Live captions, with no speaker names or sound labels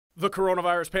The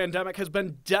coronavirus pandemic has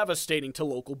been devastating to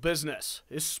local business,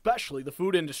 especially the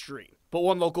food industry. But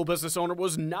one local business owner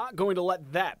was not going to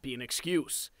let that be an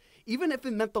excuse. Even if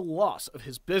it meant the loss of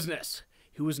his business,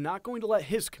 he was not going to let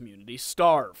his community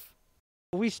starve.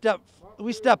 We step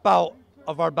out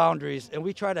of our boundaries and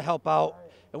we try to help out,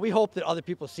 and we hope that other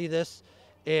people see this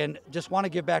and just want to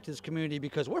give back to this community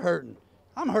because we're hurting.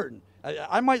 I'm hurting.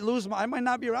 I might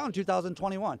not be around in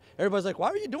 2021. Everybody's like, why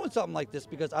are you doing something like this?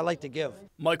 Because I like to give.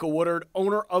 Michael Woodard,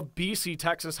 owner of BC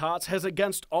Texas Hots, has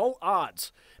against all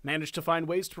odds managed to find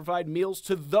ways to provide meals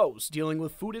to those dealing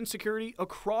with food insecurity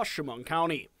across Chemung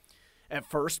County. At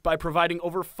first, by providing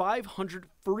over 500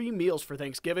 free meals for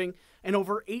Thanksgiving and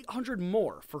over 800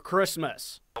 more for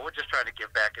Christmas. We're just trying to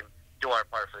give back and do our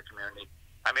part for the community.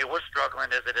 I mean, we're struggling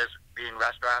as it is being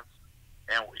restaurants,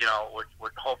 and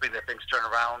we're hoping that things turn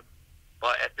around.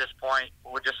 But at this point,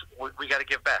 we got to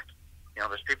give back.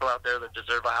 There's people out there that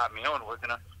deserve a hot meal, and we're going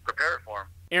to prepare it for them.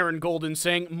 Aaron Golden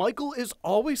saying Michael is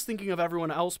always thinking of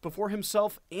everyone else before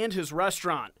himself and his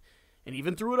restaurant. And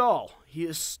even through it all, he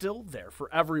is still there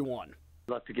for everyone.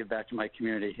 I'd love to give back to my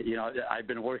community. I've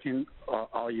been working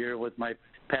all year with my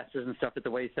pastors and stuff at the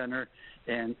Way Center,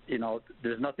 and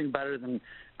there's nothing better than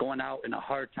going out in a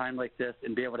hard time like this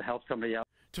and be able to help somebody else.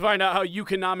 To find out how you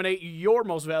can nominate your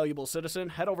most valuable citizen,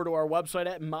 head over to our website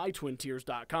at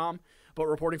mytwintiers.com. But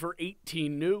reporting for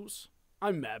 18 News,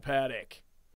 I'm Matt Paddock.